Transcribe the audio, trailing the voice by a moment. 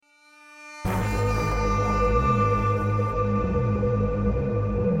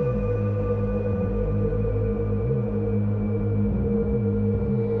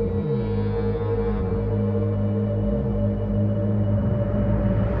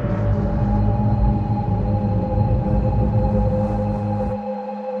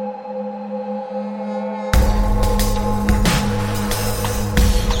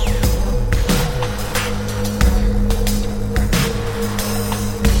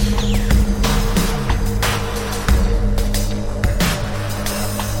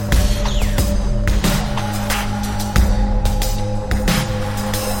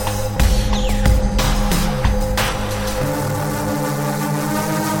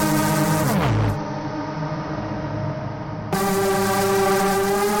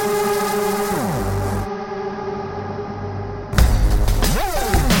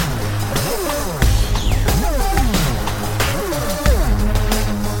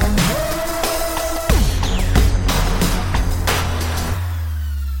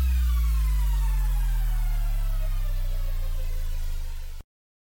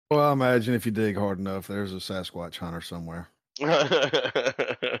imagine if you dig hard enough, there's a Sasquatch hunter somewhere.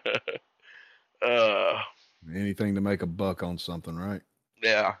 uh, Anything to make a buck on something, right?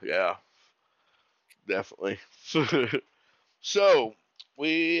 yeah, yeah, definitely. So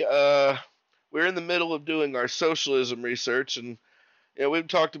we we're in the middle of doing our socialism research, and we've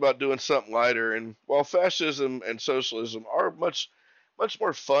talked about doing something lighter. And while fascism and socialism are much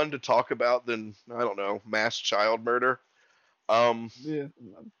more fun to talk about than, I don't know, mass child murder. Um, Yeah.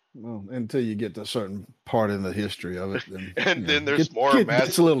 Well, until you get to a certain part in the history of it, then and then there's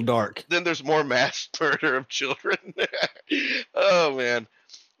gets a little dark. then there's more mass murder of children. Oh man.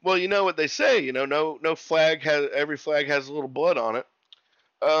 Well, you know what they say, no flag has every flag has a little blood on it.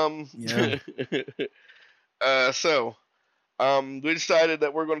 Yeah. So we decided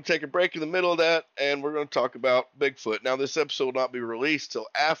that we're going to take a break in the middle of that, and we're going to talk about Bigfoot. Now, this episode will not be released till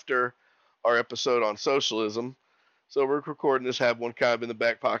after our episode on socialism, so we're recording this, have one kind of in the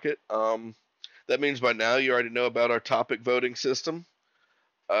back pocket. That means by now you already know about our topic voting system.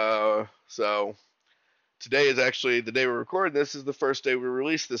 So today is actually the day we're recording this is the first day we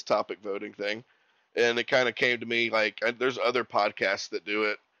released this topic voting thing, and it kind of came to me like there's other podcasts that do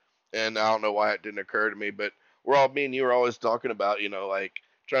it, and I don't know why it didn't occur to me, but me and you are always talking about, like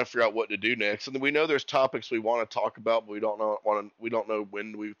trying to figure out what to do next, and then we know there's topics we want to talk about, but we don't know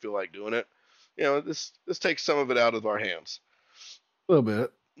when we feel like doing it. This takes some of it out of our hands. A little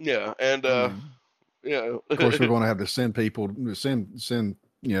bit. Yeah, and of course we're going to have to send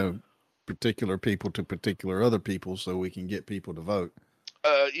particular people to particular other people so we can get people to vote.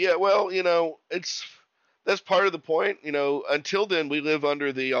 Yeah, well, that's part of the point. Until then, we live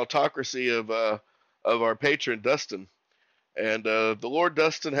under the autocracy of our patron Dustin, and the Lord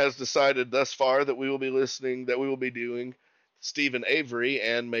Dustin has decided thus far that we will be doing Stephen Avery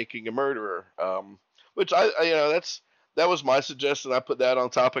and Making a Murderer, which that was my suggestion. I put that on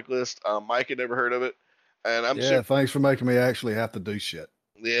topic list. Mike had never heard of it, and thanks for making me actually have to do shit.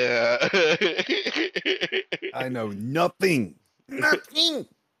 Yeah. I know nothing. Nothing.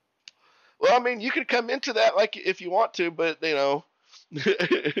 Well, I mean, you could come into that like if you want to, but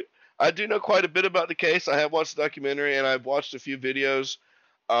I do know quite a bit about the case. I have watched the documentary, and I've watched a few videos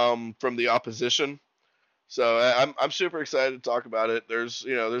from the opposition. So I'm super excited to talk about it. There's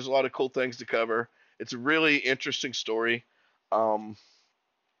a lot of cool things to cover. It's a really interesting story. So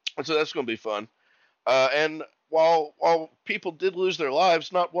that's going to be fun. And while people did lose their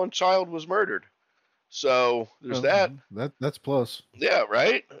lives, not one child was murdered. So there's that. That's plus. Yeah,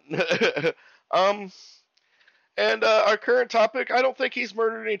 right. And our current topic, I don't think he's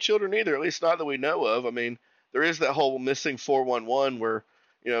murdered any children either, at least not that we know of. I mean, there is that whole missing 411 where,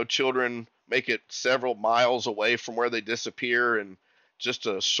 children make it several miles away from where they disappear in just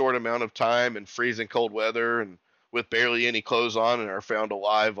a short amount of time in freezing cold weather and with barely any clothes on and are found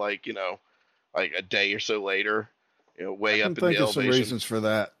alive like a day or so later, way up in the elevation. I think some reasons for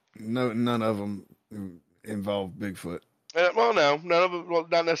that. No, none of them involve Bigfoot. Well, no, none of them. Well,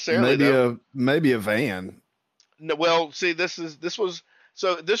 not necessarily. Maybe a van. No, well, see, this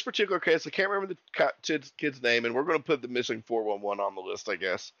particular case, I can't remember the kid's name, and we're going to put the missing 411 on the list, I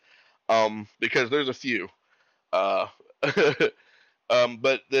guess, because there's a few. But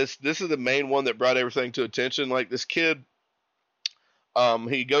this is the main one that brought everything to attention. Like this kid,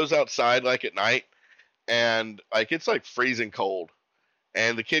 he goes outside like at night, and like it's like freezing cold,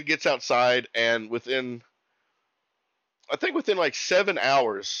 and the kid gets outside, and within like 7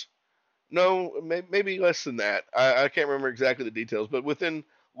 hours. No, maybe less than that. I can't remember exactly the details, but within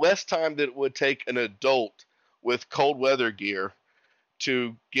less time than it would take an adult with cold weather gear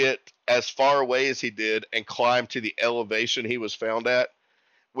to get as far away as he did and climb to the elevation he was found at,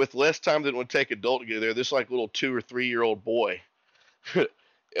 with less time than it would take an adult to get there, this like little 2 or 3 year old boy,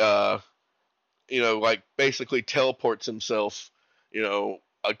 like basically teleports himself,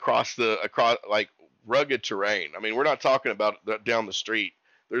 across like rugged terrain. I mean, we're not talking about down the street.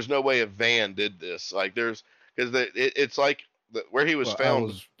 There's no way a van did this. Like because it's like where he was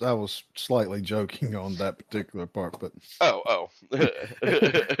found. I was slightly joking on that particular part, but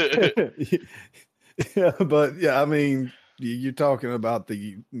yeah, but yeah, I mean, you're talking about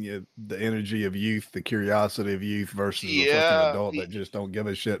the energy of youth, the curiosity of youth versus a fucking adult that just don't give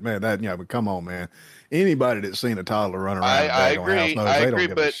a shit, man. But come on, man. Anybody that's seen a toddler run around, I agree. They don't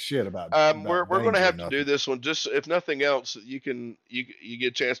give a shit about. We're going to have to do this one. Just if nothing else, you get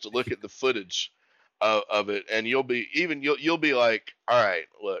a chance to look at the footage of it, and you'll be like, all right,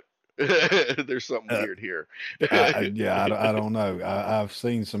 look, there's something weird here. I don't know. I've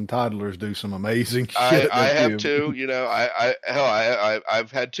seen some toddlers do some amazing shit. I have too.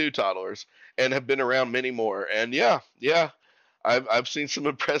 I've had 2 toddlers and have been around many more, and yeah. I've seen some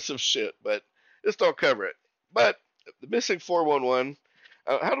impressive shit, but this don't cover it. But the missing 411.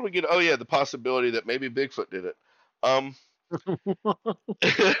 How do we get? Oh yeah, the possibility that maybe Bigfoot did it. Um.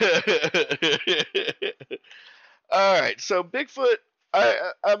 All right, so Bigfoot.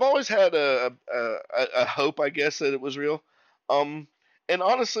 I've always had a hope, I guess, that it was real. Um, and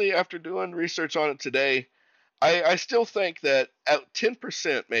honestly, after doing research on it today, I still think that at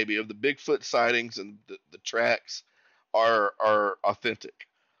 10% maybe of the Bigfoot sightings and the tracks are authentic.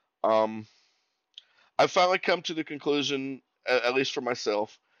 Um, I've finally come to the conclusion, at least for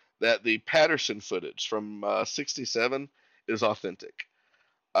myself, that the Patterson footage from '67 is authentic.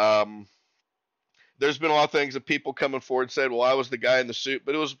 Um, there's been a lot of things that people coming forward said, "Well, I was the guy in the suit,"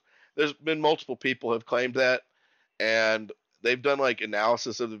 but it was there's been multiple people have claimed that, and they've done like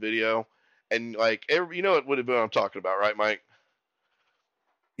analysis of the video, and like you know what I'm talking about, right, Mike?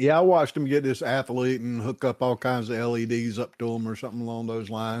 Yeah, I watched him get this athlete and hook up all kinds of LEDs up to him or something along those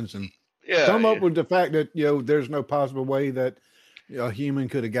lines, and Yeah, come up yeah, with the fact that there's no possible way that a human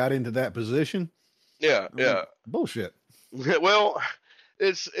could have got into that position. yeah, I'm like, yeah. bullshit. Well,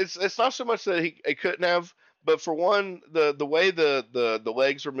 it's not so much that he couldn't have, but for one, the way the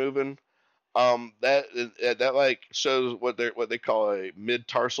legs were moving, that like shows what they call a mid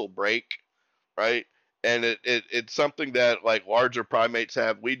tarsal break, right? And it's something that like larger primates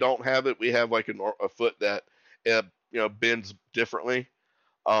have. We don't have it. We have like a foot that bends differently.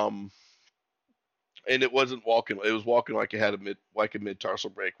 Um, and it wasn't walking. It was walking like it had a mid tarsal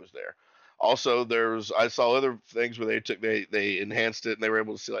break was there. Also, I saw other things where they enhanced it and they were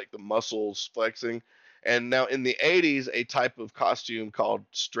able to see like the muscles flexing. And now in the 80s, a type of costume called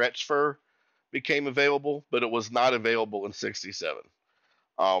stretch fur became available, but it was not available in '67.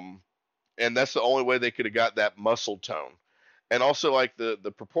 Um, and that's the only way they could have got that muscle tone. And also like the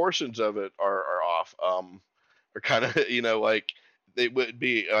proportions of it are off. Are kind of like they would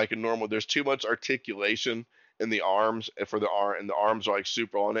be like a normal. There's too much articulation in the arms for the arm, and the arms are like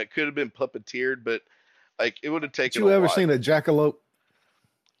super long. It could have been puppeteered, but like it would have But taken a you ever lot. seen a jackalope?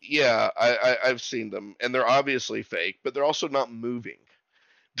 Yeah, I've seen them, and they're obviously fake, but they're also not moving.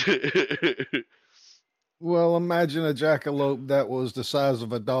 Well, imagine a jackalope that was the size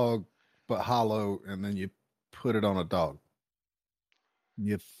of a dog but hollow, and then you put it on a dog.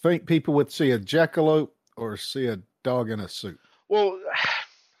 You think people would see a jackalope or see a dog in a suit? Well,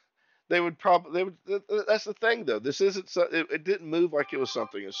 they would. That's the thing, though. This isn't. It didn't move like it was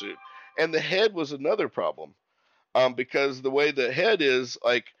something in suit, and the head was another problem. Because the way the head is,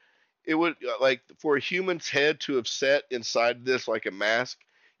 like, it would like for a human's head to have set inside this like a mask,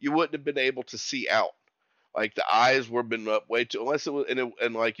 you wouldn't have been able to see out. Like the eyes were been up way too, unless it was,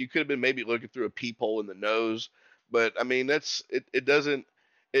 and like you could have been maybe looking through a peephole in the nose. But I mean, that's it. It doesn't.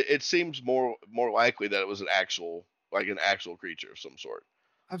 It seems more likely that it was an actual creature of some sort,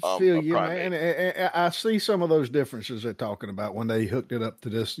 I feel a you, man. primate. I see some of those differences they're talking about when they hooked it up to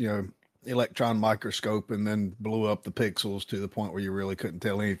this, electron microscope and then blew up the pixels to the point where you really couldn't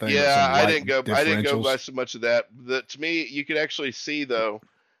tell anything but Yeah, some light I didn't go by differentials. so much of that. To me, you could actually see though,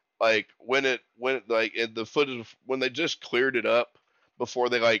 like when it like in the footage when they just cleared it up before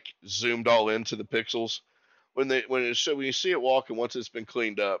they like zoomed all into the pixels. When you see it walking once it's been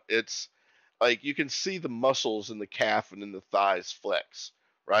cleaned up, it's like you can see the muscles in the calf and in the thighs flex,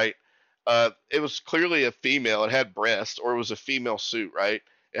 right? It was clearly a female. It had breasts, or it was a female suit, right?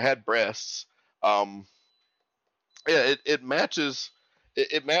 It had breasts. Um, yeah, it matches.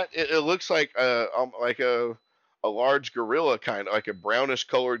 It looks like a large gorilla, kind of like a brownish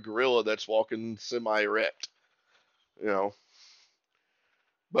colored gorilla that's walking semi erect, you know,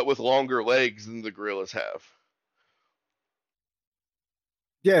 but with longer legs than the gorillas have.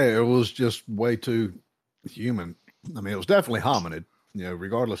 Yeah, it was just way too human. I mean, it was definitely hominid,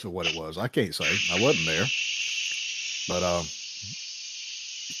 regardless of what it was. I can't say I wasn't there, but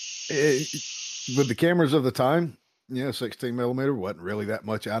it, with the cameras of the time, 16 millimeter wasn't really that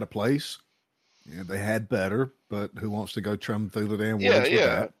much out of place. They had better, but who wants to go trim through the damn Yeah, woods with yeah,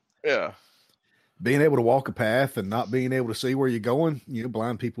 that? yeah. Being able to walk a path and not being able to see where you're going,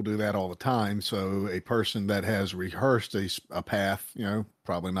 blind people do that all the time. So a person that has rehearsed a path,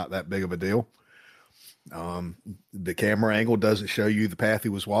 probably not that big of a deal. The camera angle doesn't show you the path he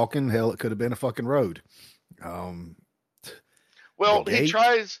was walking. Hell, it could have been a fucking road. Um, the Well, gait,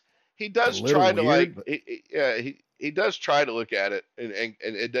 he a does little try to weird, like but yeah he does try to look at it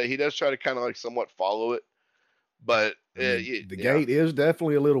he does try to kind of like somewhat follow it, but I mean, the yeah. gait is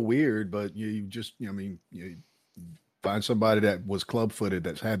definitely a little weird, but you just, I mean, you find somebody that was club footed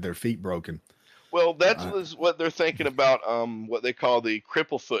that's had their feet broken. Well, that Uh, was what they're thinking about. What they call the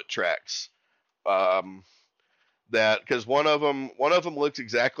cripple foot tracks. Um, that because one of them looks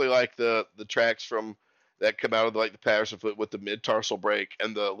exactly like the tracks from that come out of like the Patterson foot with the mid tarsal break,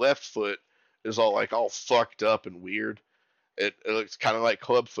 and the left foot is all fucked up and weird. It looks kind of like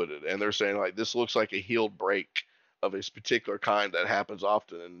club footed, and they're saying like this looks like a healed break of a particular kind that happens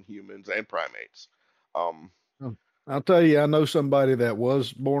often in humans and primates. Um, I'll tell you, I know somebody that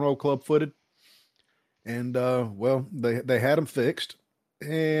was born old club footed, and well, they had him fixed,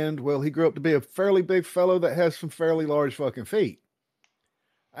 and well, he grew up to be a fairly big fellow that has some fairly large fucking feet.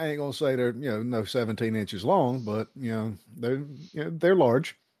 I ain't gonna say they're no 17 inches long, but they're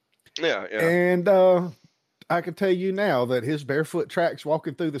large. yeah, yeah. And I can tell you now that his barefoot tracks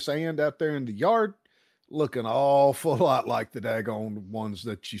walking through the sand out there in the yard look an awful lot like the daggone ones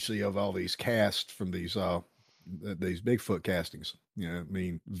that you see of all these casts from these Bigfoot castings. I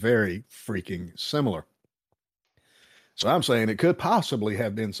mean, very freaking similar. So I'm saying it could possibly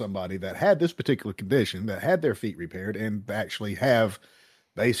have been somebody that had this particular condition, that had their feet repaired, and actually have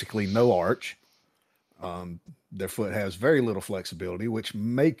basically no arch. Their foot has very little flexibility, which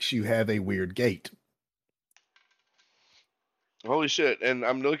makes you have a weird gait. Holy shit! And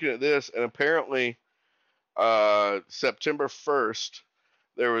I'm looking at this, and apparently, September 1st,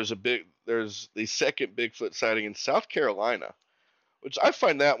 there's the second Bigfoot sighting in South Carolina, which I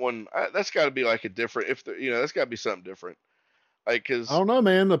find that one that's got to be like a different that's got to be something different, like I because don't know,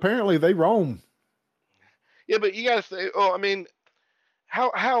 man. Apparently they roam. yeah, but you got to think. Oh, I mean,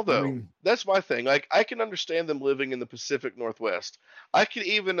 how I though? mean, That's my thing. Like I can understand them living in the Pacific Northwest. I can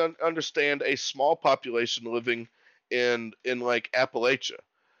even understand a small population living in like Appalachia,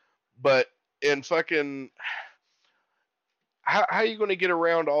 but in fucking how are you going to get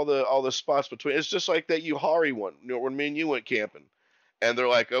around all the spots between? It's just like that Uhari one, when me and you went camping, and they're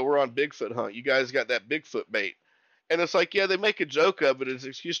like, "Oh, we're on Bigfoot hunt. You guys got that Bigfoot bait," and it's like, yeah, they make a joke of it as an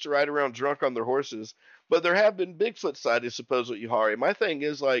excuse to ride around drunk on their horses, but there have been Bigfoot sightings supposedly at Uhari. My thing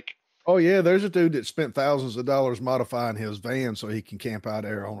is like, oh yeah, there's a dude that spent thousands of dollars modifying his van so he can camp out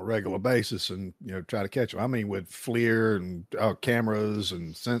there on a regular basis and try to catch them. I mean, with FLIR and cameras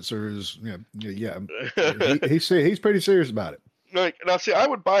and sensors. Yeah, he's pretty serious about it. like now see, I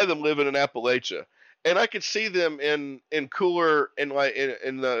would buy them living in Appalachia, and I could see them in cooler in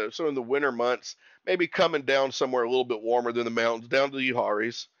the some of the winter months, maybe coming down somewhere a little bit warmer than the mountains, down to the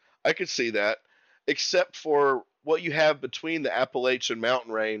Uharis. I could see that, except for what you have between the Appalachian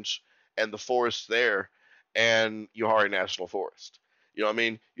mountain range and the forest there, and Uharri National Forest. You know what I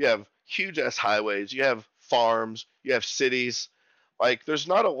mean? You have huge ass highways, you have farms, you have cities. Like there's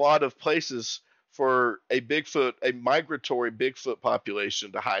not a lot of places for a migratory Bigfoot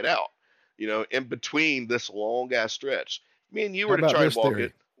population to hide out, in between this long ass stretch. Me and you How were to about try and this walk theory?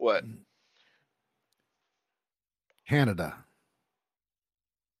 it. What? Canada.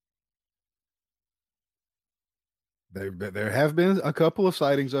 There have been a couple of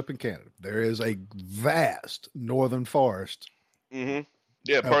sightings up in Canada. There is a vast northern forest Mm-hmm.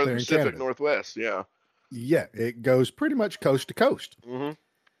 Yeah, up part of the there in Pacific Canada. Northwest. Yeah. Yeah, it goes pretty much coast to coast. Mm-hmm.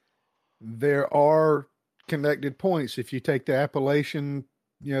 There are connected points. If you take the Appalachian,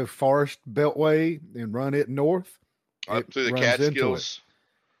 forest beltway and run it north, it Up through the runs into it. Catskills.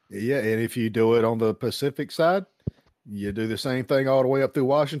 Yeah, and if you do it on the Pacific side, you do the same thing all the way up through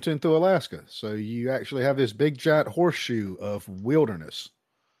Washington to Alaska. So you actually have this big giant horseshoe of wilderness.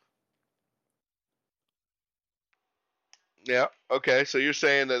 Yeah. Okay. So you're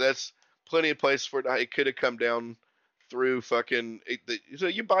saying that that's plenty of places for it could have come down through so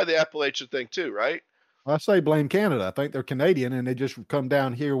you buy the Appalachian thing too, right? I say blame Canada. I think they're Canadian and they just come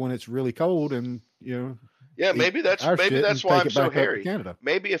down here when it's really cold and, Yeah, eat our maybe shit that's and why take I'm it so back up to hairy. Canada.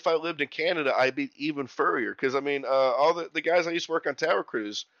 Maybe if I lived in Canada, I'd be even furrier. Because I mean, all the guys I used to work on tower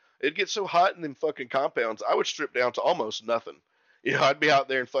crews, it'd get so hot in them fucking compounds, I would strip down to almost nothing. I'd be out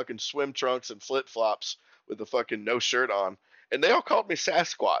there in fucking swim trunks and flip flops with the fucking no shirt on, and they all called me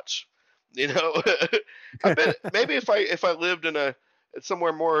Sasquatch. You know, I bet maybe if I lived in a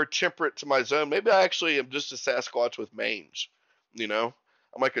somewhere more temperate to my zone, maybe I actually am just a Sasquatch with mange. I'm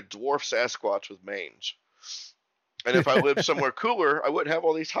like a dwarf Sasquatch with mange. And if I lived somewhere cooler, I wouldn't have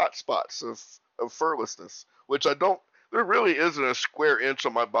all these hot spots of furlessness, which I don't. There really isn't a square inch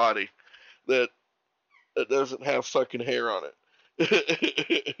on my body that doesn't have fucking hair on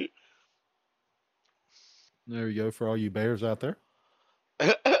it. There you go for all you bears out there.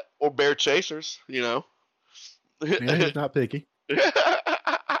 Or bear chasers. Yeah, he's not picky.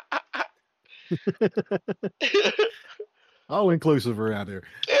 All inclusive around here.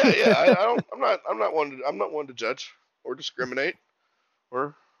 Yeah. I don't. I'm not one to judge or discriminate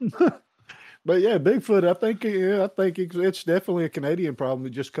or. But yeah, Bigfoot. I think it's definitely a Canadian problem that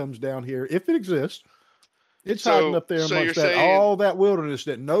just comes down here if it exists. It's hiding up there So you're amongst that saying, all that wilderness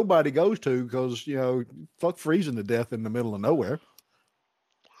that nobody goes to because fuck freezing to death in the middle of nowhere.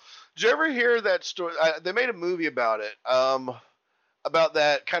 did you ever hear that story? They made a movie about it. About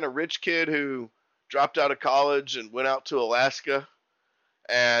that kind of rich kid who dropped out of college and went out to Alaska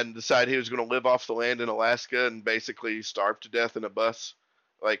and decided he was going to live off the land in Alaska and basically starved to death in a bus,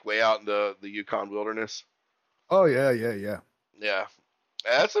 like way out in the Yukon wilderness. Oh yeah. Yeah,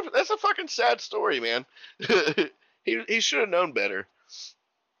 that's a fucking sad story, man. He should have known better.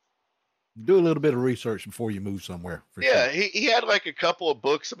 Do a little bit of research before you move somewhere for Yeah, sure. he had like a couple of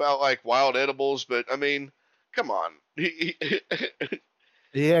books about like wild edibles, but I mean, come on.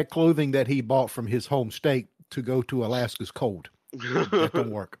 He had clothing that he bought from his home state to go to Alaska's cold. That don't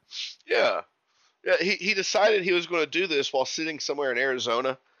work. Yeah, yeah. He decided he was going to do this while sitting somewhere in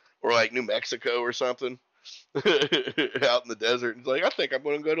Arizona or like New Mexico or something out in the desert. He's like, I think I'm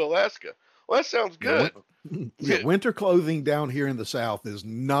going to go to Alaska. Well, that sounds Yeah, good. yeah, winter clothing down here in the South is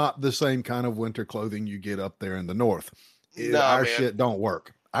not the same kind of winter clothing you get up there in the North. Nah, Our man. shit don't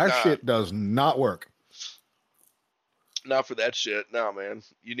work. Our Nah, shit does not work. not for that shit. Nah, man.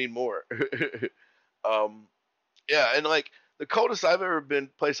 You need more. um, yeah, and like the coldest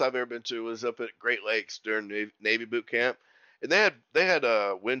place I've ever been to was up at Great Lakes during Navy boot camp, and they had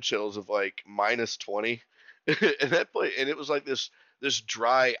wind chills of like -20, and it was like this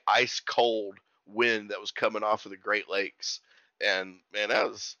dry ice cold wind that was coming off of the Great Lakes, and man, it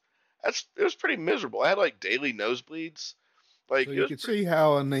was pretty miserable. I had like daily nosebleeds. So Like it you was can pretty, see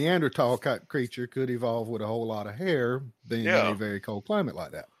how a Neanderthal creature could evolve with a whole lot of hair being in a yeah, very cold climate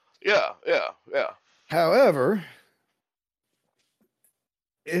like that. yeah. However,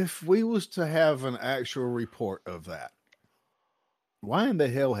 if we was to have an actual report of that, why in the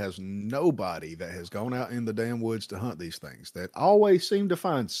hell has nobody that has gone out in the damn woods to hunt these things that always seem to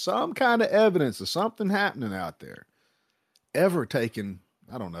find some kind of evidence of something happening out there ever taken,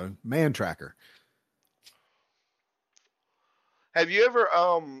 I don't know, man tracker? Have you ever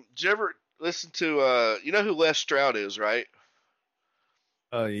did you ever listen to you know who Les Stroud is, right?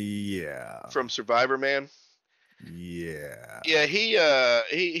 Yeah. From Survivor Man. Yeah. Yeah,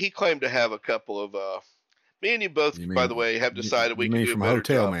 he claimed to have a couple of me and you both, You by the mean way, have decided we you could mean do a from better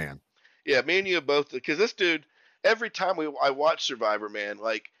Hotel job. Man? Yeah, me and you both, because this dude, every time I watch Survivor Man,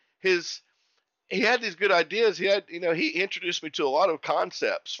 like his he had these good ideas. He introduced me to a lot of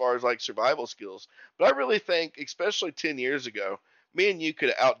concepts as far as like survival skills. But I really think, especially 10 years ago, me and you could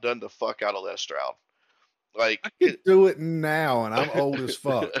have outdone the fuck out of Les Stroud. Like, I could do it now, and I'm old as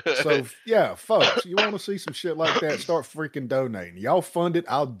fuck. So yeah, folks, you want to see some shit like that? Start freaking donating. Y'all fund it,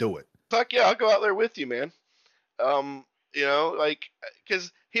 I'll do it. fuck yeah, I'll go out there with you, man. Like,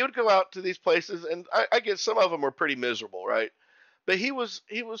 because he would go out to these places, and I get some of them were pretty miserable, right? But he was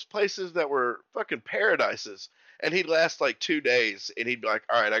places that were fucking paradises, and he'd last like 2 days, and he'd be like,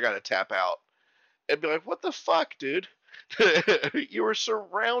 "All right, I gotta tap out." And be like, "What the fuck, dude? You were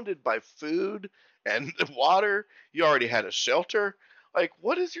surrounded by food and water. You already had a shelter. Like,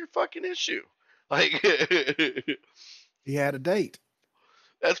 what is your fucking issue?" Like, He had a date.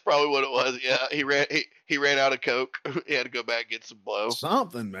 that's probably what it was. Yeah, he ran out of coke. He had to go back and get some blow.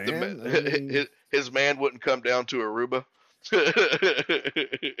 Something, man. I mean, His man wouldn't come down to Aruba.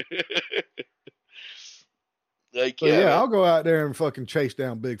 Like, so yeah, yeah, man. I'll go out there and fucking chase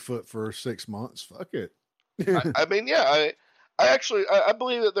down Bigfoot for 6 months. Fuck it. I mean, yeah, I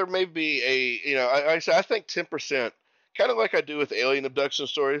believe that there may be I think 10%, kind of like I do with alien abduction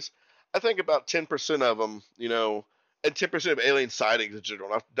stories. I think about 10% of them, and 10% of alien sightings in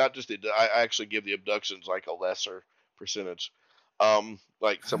general, not just I actually give the abductions like a lesser percentage,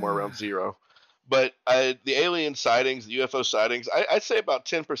 like somewhere around zero. But the alien sightings, the UFO sightings, I'd say about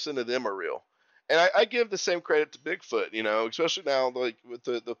 10% of them are real. And I give the same credit to Bigfoot, especially now, like with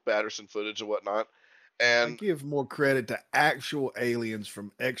the Patterson footage and whatnot. I And give more credit to actual aliens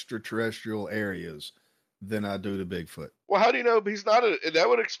from extraterrestrial areas than I do to Bigfoot. well, how do you know he's not a? That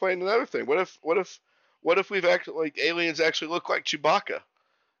would explain another thing. What if we've actually like aliens actually look like Chewbacca?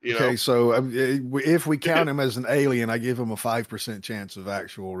 You Okay, know, so if we count him as an alien, I give him a 5% chance of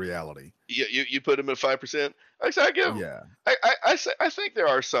actual reality. you put him at 5%. I say I give. Yeah, I think there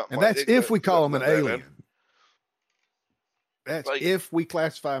are something and that's if we call him something an like that, man. alien. That's Like, if we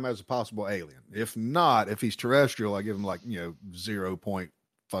classify him as a possible alien. If not, if he's terrestrial, I give him like 0 point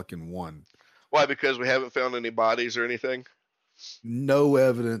fucking one. why? Because we haven't found any bodies or anything. No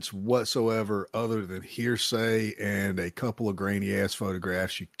evidence whatsoever other than hearsay and a couple of grainy ass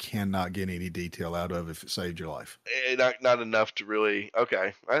photographs you cannot get any detail out of if it saved your life. Not enough to really.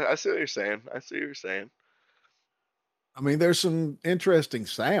 Okay, I see what you're saying. I see what you're saying. I mean, there's some interesting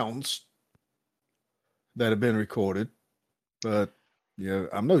sounds. that have been recorded, but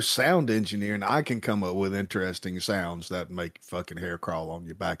I'm no sound engineer, and I can come up with interesting sounds that make fucking hair crawl on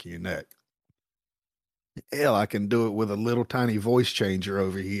your back of your neck. Hell, I can do it with a little tiny voice changer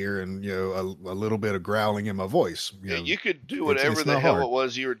over here, and a little bit of growling in my voice. Yeah, you could do It's whatever the not hell hard. it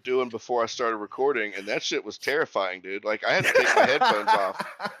was you were doing before I started recording, and that shit was terrifying, dude. Like I had to take my headphones off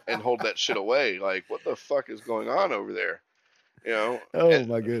and hold that shit away. Like, what the fuck is going on over there? You know, and Oh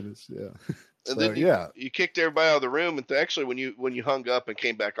my goodness, yeah. and So then yeah, you kicked everybody out of the room, and actually when you hung up and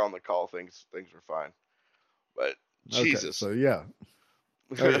came back on the call, things were fine. But okay, Jesus. so yeah,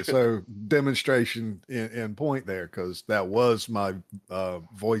 okay, so demonstration in point there, because that was my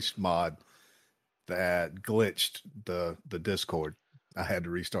voice mod that glitched the Discord. I had to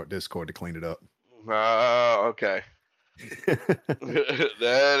restart Discord to clean it up. Okay.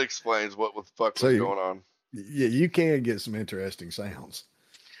 That explains what the fuck So was going on. yeah, you can get some interesting sounds.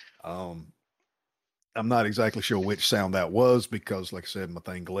 Um, I'm not exactly sure which sound that was because, like I said, my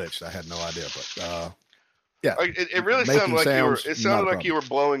thing glitched. I had no idea, but yeah, Like, it really sounded making like you were. sounds It not sounded a like you problem. were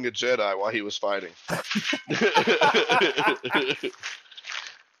blowing a Jedi while he was fighting.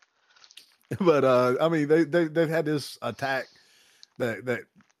 But I mean, they've had this attack that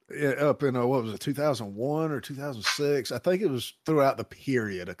up in what was it, 2001 or 2006? I think it was throughout the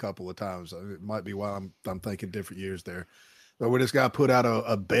period a couple of times. It might be why I'm thinking different years there. But where this guy put out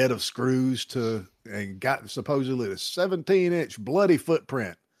a bed of screws and got supposedly a 17-inch bloody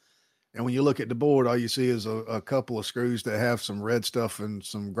footprint. And when you look at the board, all you see is a couple of screws that have some red stuff and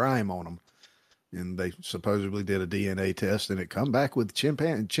some grime on them. And they supposedly did a DNA test, and it come back with chimp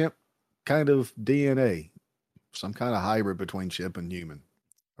kind of DNA, some kind of hybrid between chimp and human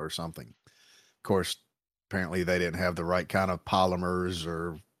or something. Of course, apparently they didn't have the right kind of polymers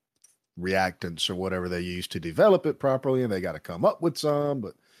or reactants or whatever they used to develop it properly, and they got to come up with some.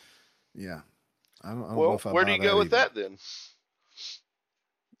 But yeah, I don't know Well, if I where do buy you go that with either. that then?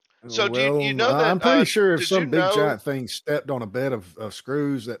 So do you Well, know that? I'm pretty sure if Did you some big know? giant thing stepped on a bed of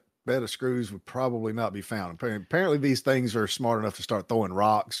screws, that bed of screws would probably not be found. Apparently, these things are smart enough to start throwing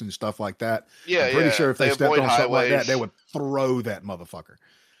rocks and stuff like that. Yeah, I'm pretty yeah. sure if They they stepped avoid on something like that, they highways. would throw that motherfucker.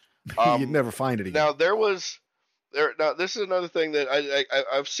 You'd Um, never find it again. Now there was there. Now this is another thing that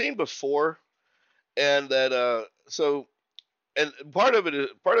I've seen before, and that so and part of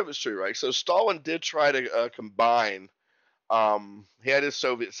it's true, right? So Stalin did try to combine. He had his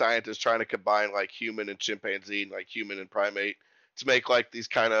Soviet scientists trying to combine like human and chimpanzee and like human and primate to make like these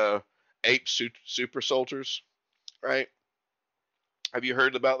kind of ape super soldiers, right? Have you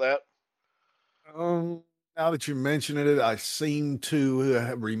heard about that? Um, Now that you mention it, I seem to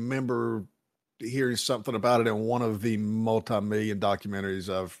remember hearing something about it in one of the multi-million documentaries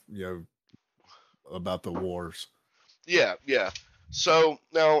about the wars. Yeah, yeah. So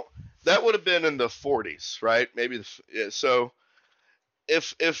now that would have been in the 40s, right? Maybe yeah, so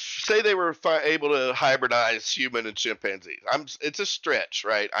if say they were able to hybridize human and chimpanzee, it's a stretch,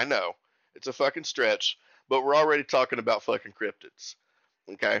 right? I know it's a fucking stretch, but we're already talking about fucking cryptids.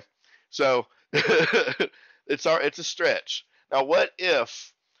 Okay, so it's a stretch. Now, what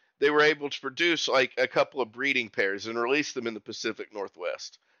if they were able to produce like a couple of breeding pairs and release them in the Pacific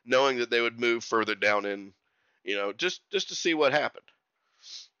Northwest, knowing that they would move further down in, just to see what happened?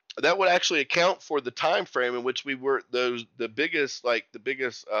 That would actually account for the time frame in which we were the biggest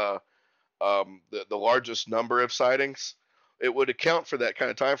the largest number of sightings. It would account for that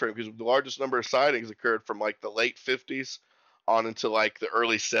kind of time frame because the largest number of sightings occurred from like the late 50s on into like the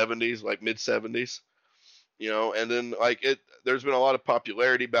early 70s, like mid 70s, and then like there's been a lot of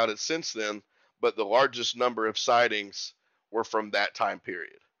popularity about it since then, but the largest number of sightings were from that time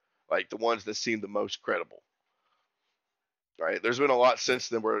period, like the ones that seemed the most credible. Right, there's been a lot since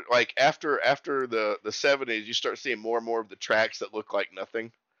then where like after the 70s you start seeing more and more of the tracks that look like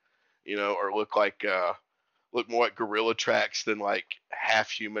nothing, or look more like gorilla tracks than like half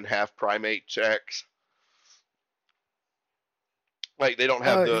human half primate tracks. Like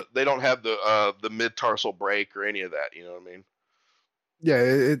Uh, they don't have the mid tarsal break or any of that, you know what I mean?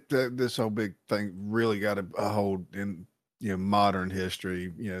 yeah, this whole big thing really got a hold in modern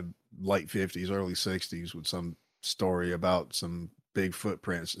history. Late 50s, early 60s, with some story about some big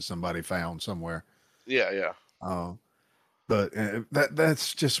footprints that somebody found somewhere. Yeah, yeah. Uh, but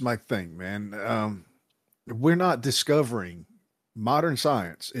that's just my thing, man. We're not discovering modern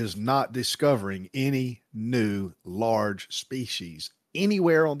science is not discovering any new large species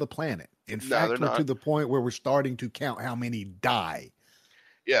anywhere on the planet. In No, they're fact, we're to not. the point where we're starting to count how many die.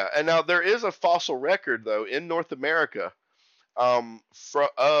 Yeah, and now there is a fossil record though in North America,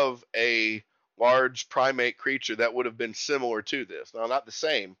 of a large primate creature that would have been similar to this. Now, not the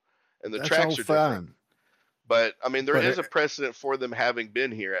same, and the That's all tracks are different. fine. But I mean, there But is a precedent for them having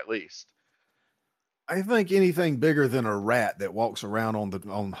been here at least. I think anything bigger than a rat that walks around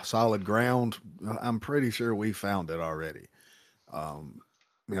on solid ground, I'm pretty sure we found it already. Um,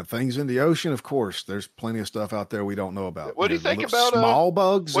 things in the ocean, of course, there's plenty of stuff out there we don't know about. What do you The think little about small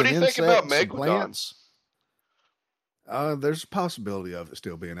bugs what do and you think about insects and megalodons? plants. There's a possibility of it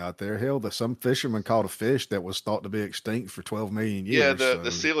still being out there. Hell, some fisherman caught a fish that was thought to be extinct for 12 million Yeah, years. the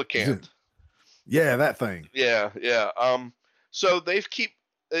So, coelacanth. yeah, that thing. Yeah, yeah. So they've keep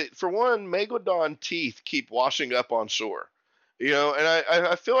for one, megalodon teeth keep washing up on shore. And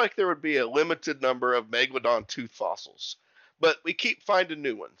I feel like there would be a limited number of megalodon tooth fossils, but we keep finding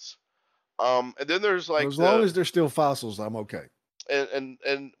new ones. And then there's Well, like as long as they're still fossils, I'm okay.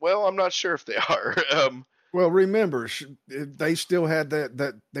 and well, I'm not sure if they are. Well, remember, they still had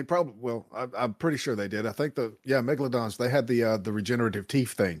that they probably I'm pretty sure they did. I think megalodons they had the regenerative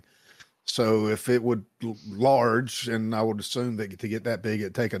teeth thing. So if it would large, and I would assume that to get that big,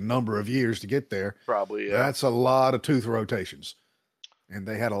 it'd take a number of years to get there. Probably, yeah. That's a lot of tooth rotations, and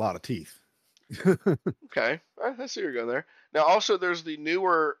they had a lot of teeth. Okay, I see you're going there. Now, also, there's the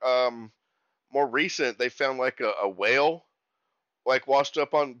newer, more recent. They found like a whale, like washed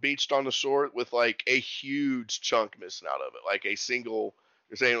up beached on the shore with like a huge chunk missing out of it, like a single.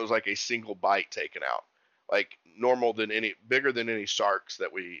 You're saying it was like a single bite taken out, like bigger than any sharks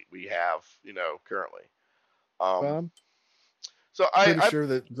that we have, currently. Um, I'm so pretty sure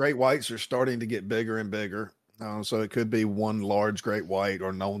that great whites are starting to get bigger and bigger. So it could be one large great white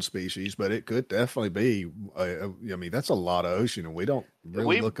or known species, but it could definitely be. I mean, that's a lot of ocean, and we don't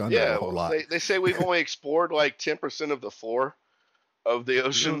really look under it a whole lot. They say we've only explored like 10% of the floor of the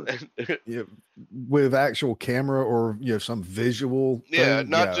ocean. Yeah, with actual camera or some visual thing.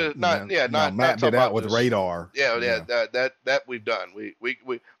 Not mapped it out with radar. Yeah, that we've done.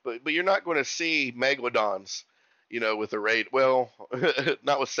 But you're not going to see megalodons, with a radar. Well,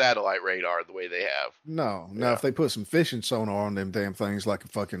 not with satellite radar the way they have. No, if they put some fishing sonar on them damn things like a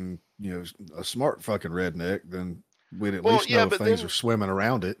fucking a smart fucking redneck, then we'd at least know if things are swimming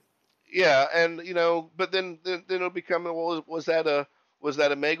around it. Yeah, and but then it'll become, well, was that a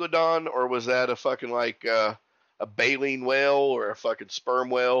megalodon, or was that a fucking like a baleen whale or a fucking sperm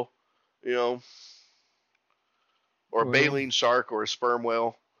whale, or a baleen shark or a sperm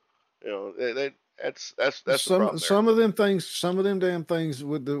whale? That's some of them things. Some of them damn things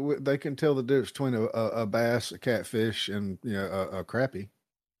they can tell the difference between a bass, a catfish, and a crappie.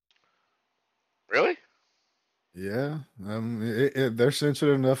 Really? Yeah, they're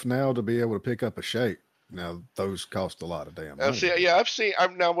sensitive enough now to be able to pick up a shape. Now those cost a lot of damn money. I've seen.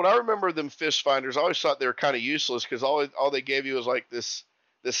 Now, when I remember them fish finders, I always thought they were kind of useless because all they gave you was like this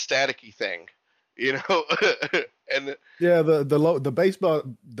staticky thing, and the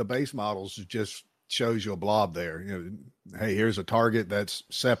base models just shows you a blob there. Hey, here's a target that's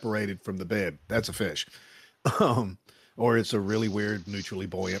separated from the bed. That's a fish, or it's a really weird neutrally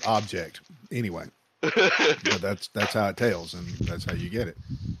buoyant object. Anyway. But that's how it tails, and that's how you get it.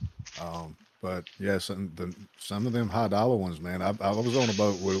 But yeah, some of them high dollar ones, man. I was on a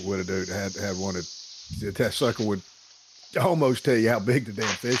boat with a dude that had one that sucker would almost tell you how big the damn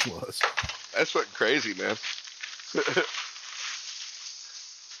fish was. That's fucking crazy, man.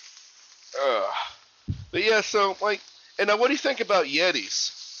 But yeah, so like, and now what do you think about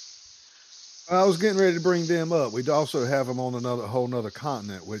Yetis? I was getting ready to bring them up. We'd also have them on a whole nother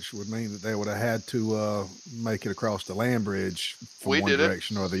continent, which would mean that they would have had to make it across the land bridge from one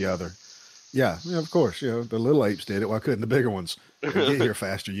direction or the other. Yeah, of course. The little apes did it. Why couldn't the bigger ones? They get here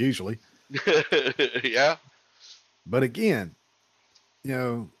faster usually. Yeah. But again,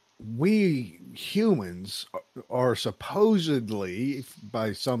 we humans are supposedly,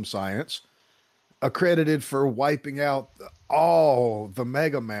 by some science, accredited for wiping out all the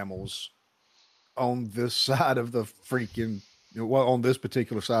mega mammals on this side of the freaking, on this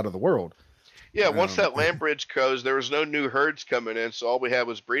particular side of the world. Yeah, once that land bridge closed, there was no new herds coming in, so all we had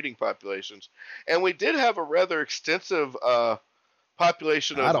was breeding populations. And we did have a rather extensive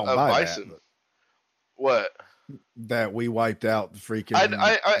population of bison. That, what? That we wiped out the freaking.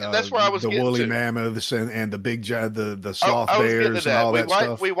 That's where I was getting the woolly to. Mammoths and the big the sloth bears and all that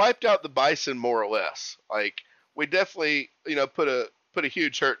stuff. We wiped out the bison more or less. Like we definitely put a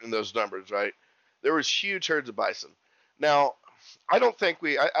huge hurt in those numbers, right? There was huge herds of bison. Now, I don't think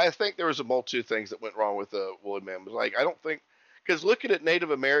I think there was a multitude of things that went wrong with the woolly mammoths. Like I don't think, because looking at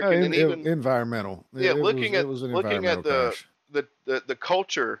Native American and even environmental, looking at the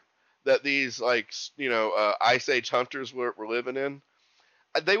culture that these Ice Age hunters were living in,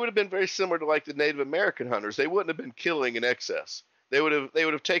 they would have been very similar to like the Native American hunters. They wouldn't have been killing in excess. They would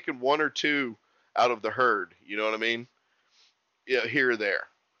have taken one or two out of the herd. You know what I mean? Yeah, here or there,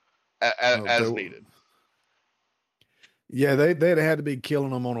 They, as needed. yeah, they'd had to be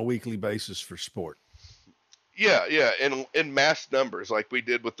killing them on a weekly basis for sport. Yeah, yeah, in mass numbers, like we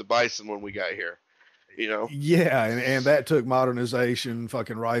did with the bison when we got here. You know. Yeah, and that took modernization,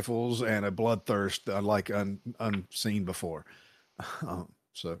 fucking rifles, and a bloodthirst like unseen before.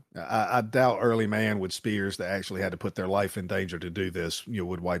 So I doubt early man with spears that actually had to put their life in danger to do this,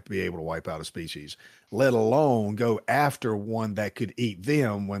 would be able to wipe out a species, let alone go after one that could eat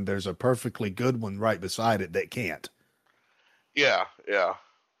them when there's a perfectly good one right beside it that can't. Yeah, yeah,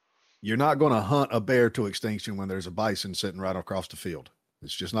 You're not going to hunt a bear to extinction when there's a bison sitting right across the field.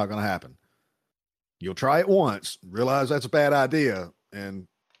 It's just not going to happen. You'll try it once, realize that's a bad idea, and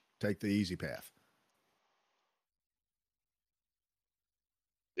take the easy path,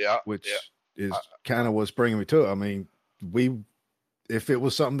 yeah, yeah. which is I, kind of what's bringing me to it. I mean, we if it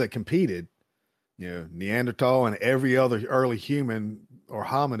was something that competed, Neanderthal and every other early human or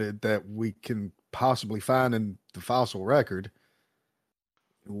hominid that we can possibly find in the fossil record,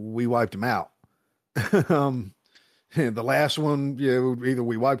 we wiped them out. um, and the last one, either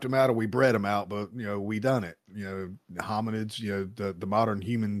we wiped them out or we bred them out, but we done it. Hominids, the modern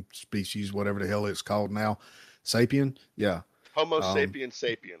human species, whatever the hell it's called now, sapien, yeah, Homo um, sapiens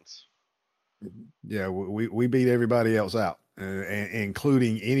sapiens. yeah, we beat everybody else out,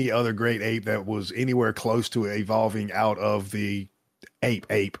 including any other great ape that was anywhere close to evolving out of the ape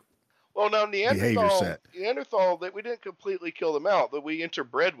Well, now behavior set. Neanderthal, that we didn't completely kill them out, but we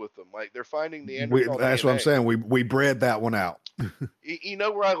interbred with them. Like they're finding Neanderthal That's what I'm DNA. saying. We bred that one out. You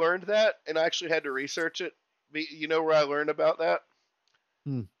know where I learned that, and I actually had to research it. You know where I learned about that?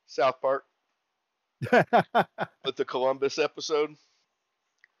 Hmm. South Park with the Columbus episode.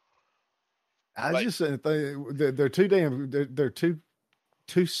 I Like, just said they're too damn they're too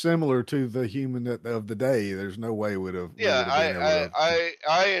similar to the human of the day. There's no way we yeah, would have been able to.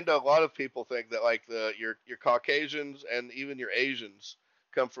 and a lot of people think that like your Caucasians and even your Asians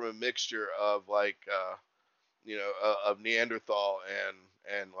come from a mixture of like of Neanderthal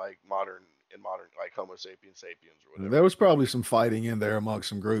and like modern like Homo sapiens sapiens or There whatever. was probably some fighting in there amongst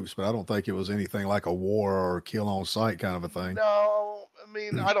some groups, but I don't think it was anything like a war or kill on sight kind of a thing. No, I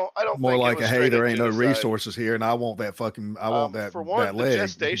mean I don't More think it like was a hey, straight there up ain't no genocide. resources here, and I want For that one, the leg.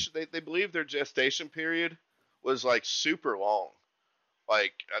 gestation they believe their gestation period was like super long,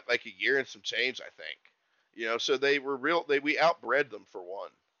 like a year and some change, I think. So they were real. We outbred them for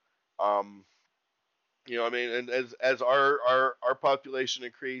one. Um, I mean, and as our population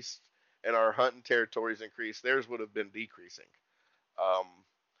increased and our hunting territories increased, theirs would have been decreasing. Um,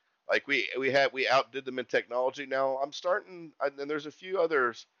 like we outdid them in technology. Now I'm starting, and there's a few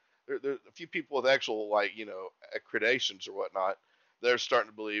others. There's a few people with actual like accreditations or whatnot. They're starting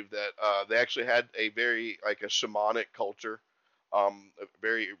to believe that they actually had a very like a shamanic culture, a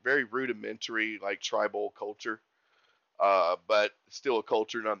very very rudimentary like tribal culture, but still a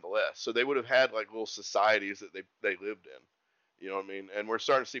culture nonetheless. So they would have had like little societies that they lived in. You know what I mean? And we're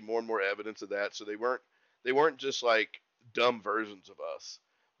starting to see more and more evidence of that. So they weren't just like dumb versions of us,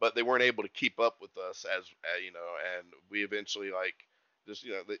 but they weren't able to keep up with us as and we eventually like just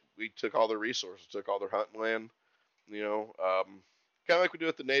we took all their resources, took all their hunting land. Kind of like we do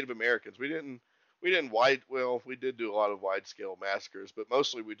with the Native Americans. We didn't we did do a lot of wide scale massacres, but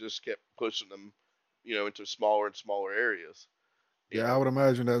mostly we just kept pushing them, into smaller and smaller areas. You Yeah, I know, would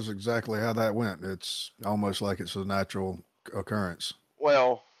imagine that's exactly how that went. It's almost like it's a natural occurrence.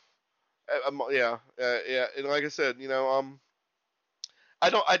 well, yeah, yeah, and like I said,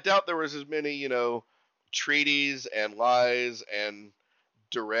 I doubt there was as many, treaties and lies and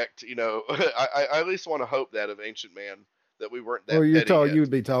direct, I at least want to hope that of ancient man that we weren't Well, that petty you yet. would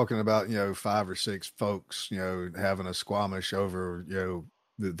be talking about, five or six folks, having a squamish over,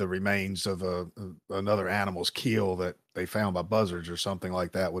 the remains of another animal's kill that they found by buzzards or something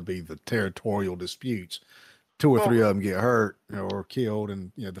like that would be the territorial disputes. Two or three Well, of them get hurt, or killed,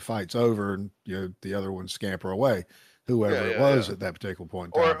 and the fight's over, and the other ones scamper away, yeah, whoever it yeah, was yeah. at that particular point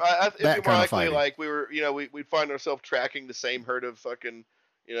in Or time. it'd be That more kind of likely fighting. like we were, we'd find ourselves tracking the same herd of fucking,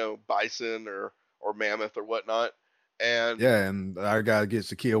 bison or mammoth or whatnot, and Yeah, and our guy gets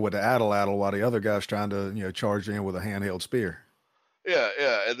the kill with the addle while the other guy's trying to, charge in with a handheld spear. yeah,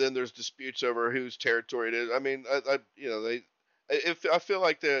 yeah, and then there's disputes over whose territory it is. I mean, if I feel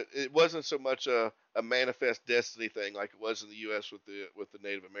like that it wasn't so much a manifest destiny thing like it was in the U.S. with the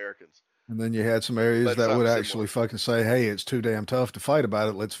Native Americans, And then you had some areas but that something would similar. actually fucking say, hey, it's too damn tough to fight about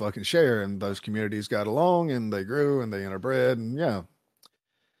it. Let's fucking share. And those communities got along and they grew and they interbred. And yeah.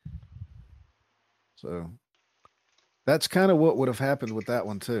 So that's kind of what would have happened with that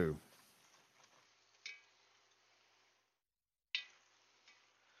one too.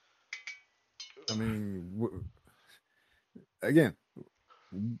 again,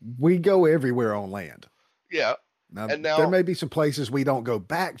 we go everywhere on land. Yeah. Now, And there now, may be some places we don't go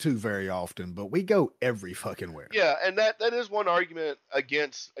back to very often, but we go every fucking where. yeah, and that is one argument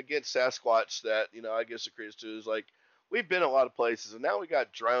against Sasquatch that, I guess agrees to is like we've been a lot of places and now we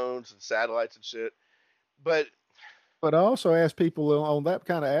got drones and satellites and shit. But But I also ask people on that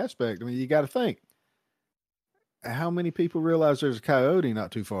kind of aspect. I mean, you got to think how many people realize there's a coyote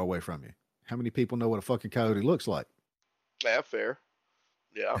not too far away from you? How many people know what a fucking coyote looks like? yeah, fair.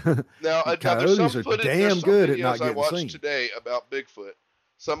 Yeah. Now there's some Coyotes are footage. There's damn some good at not videos I getting watched seen. today about Bigfoot.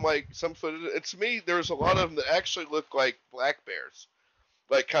 Some footage. It's me. There's a lot of them that actually look like black bears,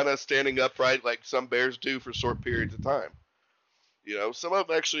 like kind of standing upright, like some bears do for short periods of time. Some of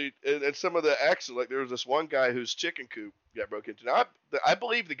them actually, and some of the accident, like there was this one guy whose chicken coop got broken into. Now, I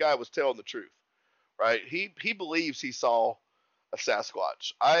believe the guy was telling the truth, right? He believes he saw a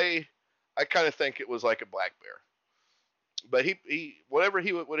Sasquatch. I kind of think it was like a black bear, but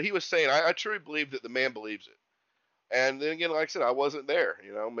what he was saying, I truly believe that the man believes it. And then again, like I said, I wasn't there.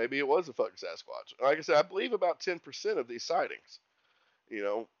 Maybe it was a fucking Sasquatch. Like I said, I believe about 10% of these sightings. You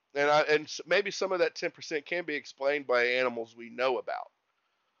know, and maybe some of that 10% can be explained by animals we know about.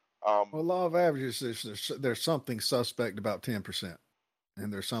 Well, law of averages, there's something suspect about 10%,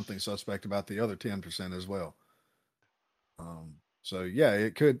 and there's something suspect about the other 10% as well. So yeah,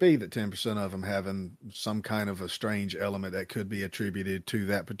 it could be that 10% of them having some kind of a strange element that could be attributed to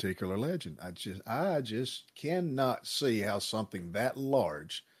that particular legend. I just cannot see how something that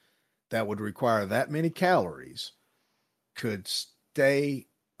large that would require that many calories could stay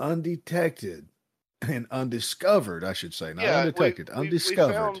undetected and undiscovered, I should say, not Yeah, undetected, we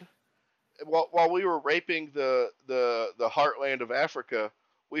undiscovered. found while we were raping the heartland of Africa,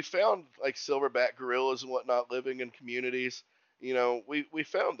 we found like silverback gorillas and whatnot living in communities. We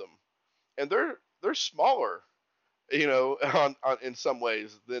found them, and they're smaller, on in some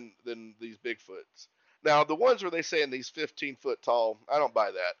ways than these Bigfoots. Now the ones where they saying these 15-foot tall, I don't buy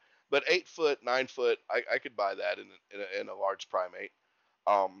that. But 8 foot, 9 foot, I could buy that in a large primate.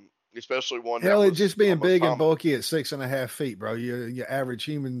 Especially one that Hell, it was just being almost big and hominid. bulky at 6.5 feet, bro. Your average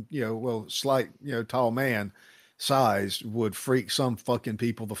human, slight, tall man size would freak some fucking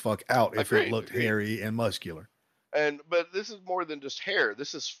people the fuck out if it Agreed, looked agreed. hairy and muscular. But this is more than just hair.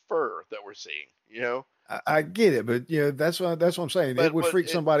 This is fur that we're seeing. I get it, but that's what I'm saying. It But would what freak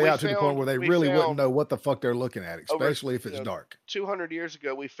it, somebody out to the point where they we really wouldn't found know what the fuck they're looking at, over especially if it's dark. 200 years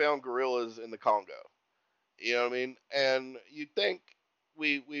ago we found gorillas in the Congo. You know what I mean? And you'd think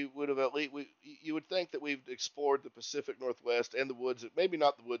we would have at least you would think that we've explored the Pacific Northwest and the woods. Maybe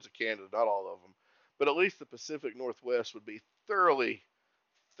not the woods of Canada, not all of them, but at least the Pacific Northwest would be thoroughly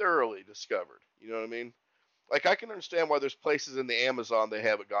discovered. You know what I mean? Like I can understand why there's places in the Amazon they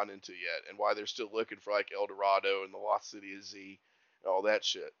haven't gone into yet, and why they're still looking for like El Dorado and the Lost City of Z and all that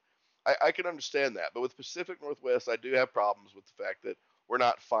shit. I can understand that, but with Pacific Northwest, I do have problems with the fact that we're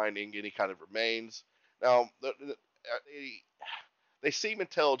not finding any kind of remains. Now, they seem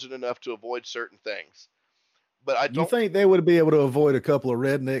intelligent enough to avoid certain things, but I You don't. think they would be able to avoid a couple of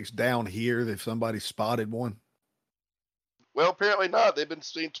rednecks down here if somebody spotted one? Well, apparently not. They've been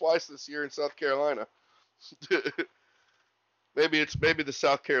seen twice this year in South Carolina. maybe the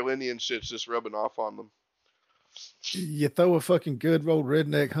South Carolinian shit's just rubbing off on them. You throw a fucking good old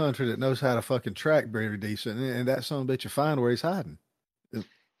redneck hunter that knows how to fucking track very decent, and that son of a bitch you find where he's hiding.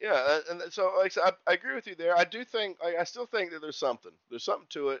 Yeah, and so like I said, I agree with you there. I do think I still think that there's something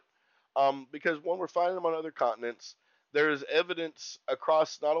to it, because when we're finding them on other continents, there is evidence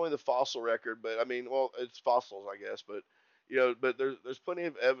across not only the fossil record, but I mean, well, it's fossils, I guess, but but there's plenty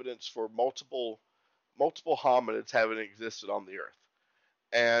of evidence for multiple hominids having existed on the earth,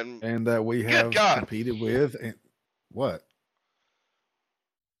 and And that we good have God. competed with. And what?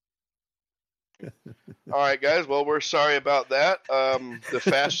 All right, guys. Well, we're sorry about that. The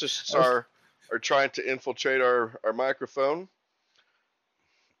fascists are trying to infiltrate our microphone.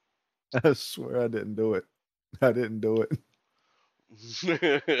 I swear I didn't do it. I didn't do it.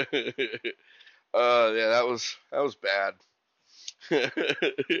 Yeah, that was bad.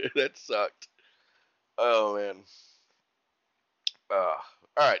 That sucked. Oh man. All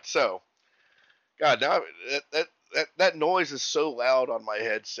right. So, God, now that noise is so loud on my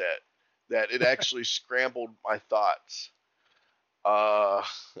headset that it actually scrambled my thoughts.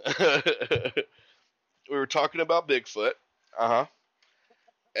 We were talking about Bigfoot. Uh huh.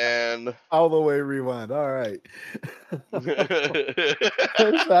 And all the way rewind. All right.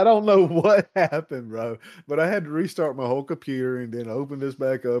 I don't know what happened, bro, but I had to restart my whole computer and then open this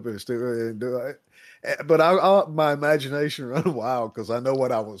back up and still and do it. But my imagination run wild because I know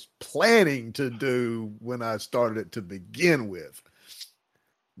what I was planning to do when I started it to begin with,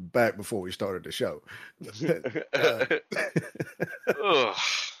 back before we started the show. uh, Ugh,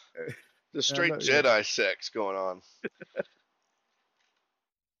 the I straight know, yeah. Jedi sex going on.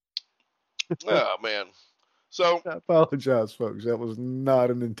 Oh man. So I apologize, folks. That was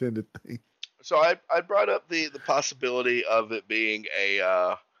not an intended thing. so I brought up the possibility of it being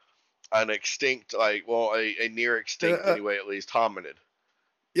a an extinct, like, well, a near extinct Uh, anyway, at least hominid.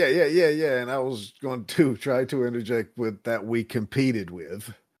 yeah. And I was going to try to interject with that we competed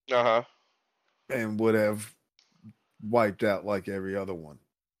with Uh and would have wiped out like every other one.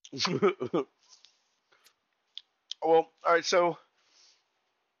 huh. Well, all right. So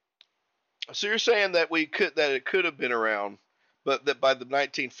you're saying that it could have been around, but that by the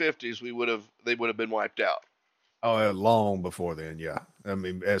 1950s they would have been wiped out. Oh, long before then, yeah. I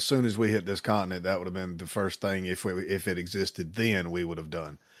mean, as soon as we hit this continent, that would have been the first thing. If it existed then, we would have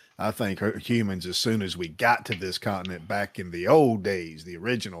done. I think humans, as soon as we got to this continent back in the old days, the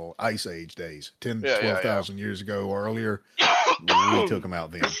original Ice Age days, 10, Yeah, 12,000 years ago or earlier, we yeah. took them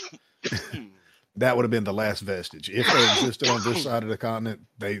out then. That would have been the last vestige. If they existed on this side of the continent,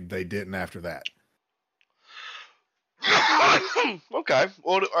 they didn't after that. Okay.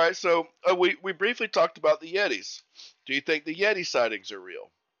 Well, all right. So we briefly talked about the Yetis. Do you think the Yeti sightings are real?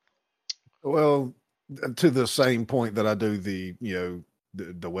 Well, to the same point that I do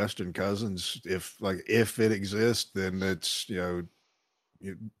the Western cousins. If it exists, then it's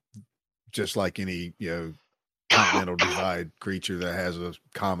just like any continental divide creature that has a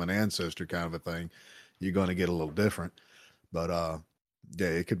common ancestor kind of a thing. You're going to get a little different, but yeah,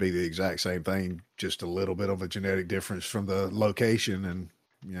 it could be the exact same thing, just a little bit of a genetic difference from the location, and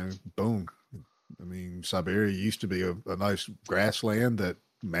boom. I mean, Siberia used to be a nice grassland that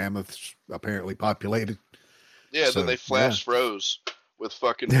mammoths apparently populated. Yeah. So Then they yeah, flash froze with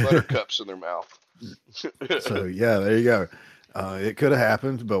fucking buttercups in their mouth. so yeah, there you go. It could have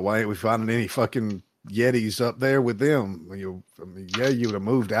happened, but why ain't we finding any fucking Yetis up there with them? I mean, yeah, you would have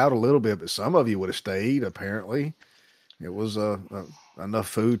moved out a little bit, but some of you would have stayed. Apparently, it was enough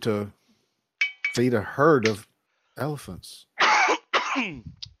food to feed a herd of elephants.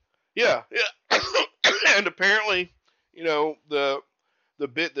 Yeah, yeah. And apparently, the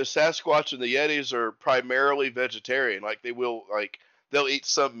Sasquatch and the Yetis are primarily vegetarian. Like they'll eat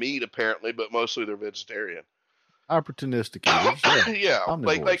some meat apparently, but mostly they're vegetarian. Opportunistic eaters, yeah, Yeah,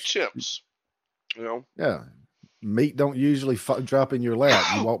 like omnivores. chimps. You know. Yeah, meat don't usually drop in your lap.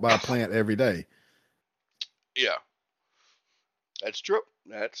 You walk by a plant every day. Yeah, that's true.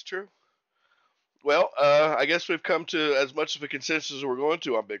 That's true. Well, I guess we've come to as much of a consensus as we're going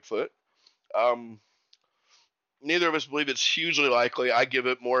to on Bigfoot. Um, Neither of us believe it's hugely likely. I give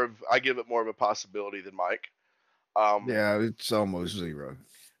it more of a possibility than Mike. Um, Yeah, it's almost zero.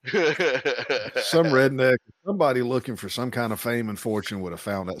 Some redneck, somebody looking for some kind of fame and fortune would have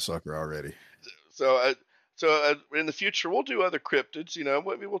found that sucker already. so, in the future we'll do other cryptids.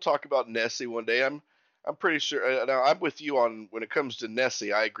 Maybe we'll talk about Nessie one day. I'm pretty sure. Now I'm with you on when it comes to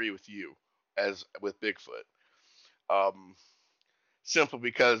Nessie. I agree with you as with Bigfoot. Um, Simply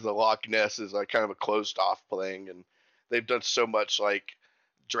because the Loch Ness is like kind of a closed off thing, and they've done so much like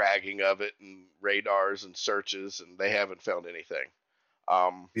dragging of it and radars and searches, and they haven't found anything.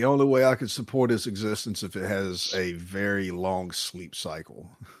 Um, The only way I could support its existence if it has a very long sleep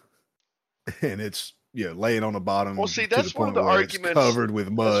cycle, and it's laying on the well, bottom see, to the that's one of point the where it's arguments. covered with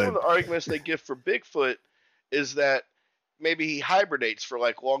That's one of mud. the arguments they give for Bigfoot is that maybe he hibernates for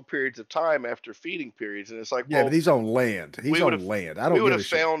like long periods of time after feeding periods, and it's like, Yeah, but well, he's on land. He's we would on have land. I don't give a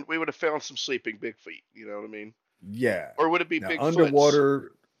shit. we would have found some sleeping Bigfeet. You know what I mean? Yeah. Or would it be Now Bigfoots?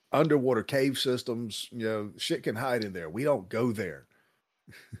 underwater cave systems, shit can hide in there. We don't go there.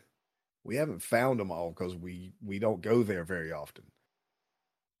 We haven't found them all because we don't go there very often.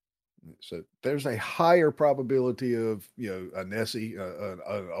 So there's a higher probability of a Nessie, an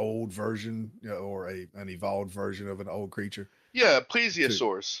old version, or an evolved version of an old creature. Yeah, To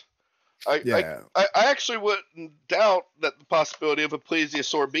plesiosaurs. I, I yeah, I actually wouldn't doubt that the possibility of a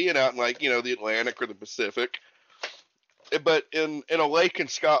plesiosaur being out in like the Atlantic or the Pacific, but in a lake in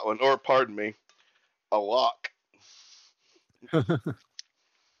Scotland, or pardon me, a loch.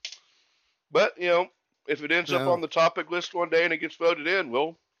 But if it ends up on now the topic list one day and it gets voted in,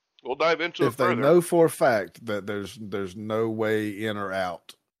 we'll dive into it if they further. know for a fact that there's no way in or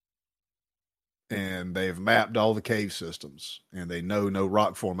out, and they've mapped all the cave systems, and they know no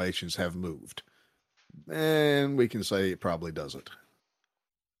rock formations have moved. And we can say it probably doesn't.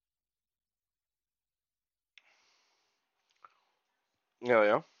 Yeah,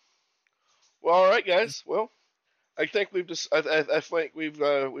 yeah. Well, all right, guys. Well, I think we've just I think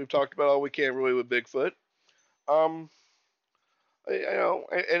we've talked about all we can really with Bigfoot. Um,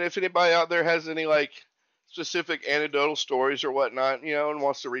 and if anybody out there has any like specific anecdotal stories or whatnot, and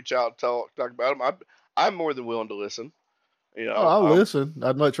wants to reach out and talk about them, I'm more than willing to listen. Oh, I'll listen.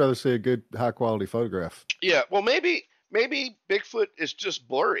 I'd much rather see a good, high quality photograph. Yeah, well, maybe Bigfoot is just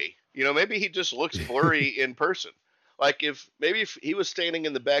blurry. Maybe he just looks blurry in person. Like if he was standing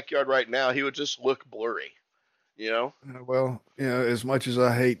in the backyard right now, he would just look blurry. You know? Well, as much as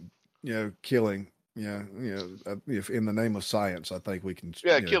I hate, killing, if in the name of science, I think we can,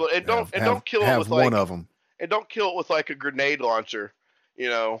 Yeah, kill it, and don't kill it have with one like, of them, and don't kill it with like a grenade launcher. You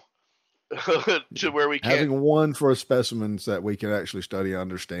know, to where we can't. having one for specimens that we can actually study,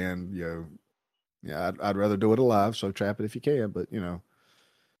 understand. Yeah, I'd rather do it alive. So trap it if you can, but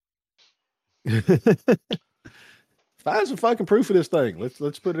find some fucking proof of this thing.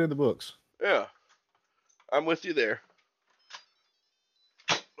 Let's put it in the books. Yeah, I'm with you there.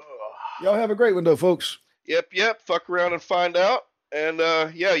 Y'all have a great one, though, folks. Yep. Fuck around and find out. And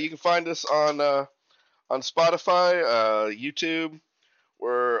yeah, you can find us on Spotify, YouTube.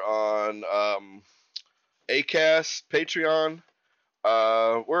 We're on Acast, Patreon.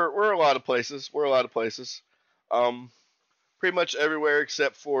 We're a lot of places. Pretty much everywhere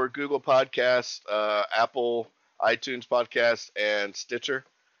except for Google Podcasts, Apple, iTunes Podcast, and Stitcher.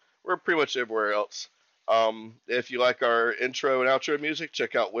 We're pretty much everywhere else. If you like our intro and outro music,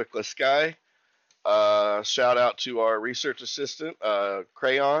 check out Wickless Sky. Shout out to our research assistant,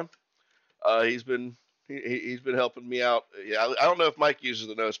 Crayon. He's been helping me out. Yeah, I don't know if Mike uses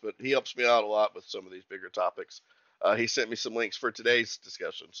the notes, but he helps me out a lot with some of these bigger topics. He sent me some links for today's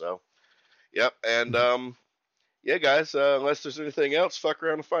discussion. So, yep. And yeah, guys, unless there's anything else, fuck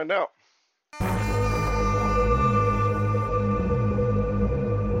around and find out.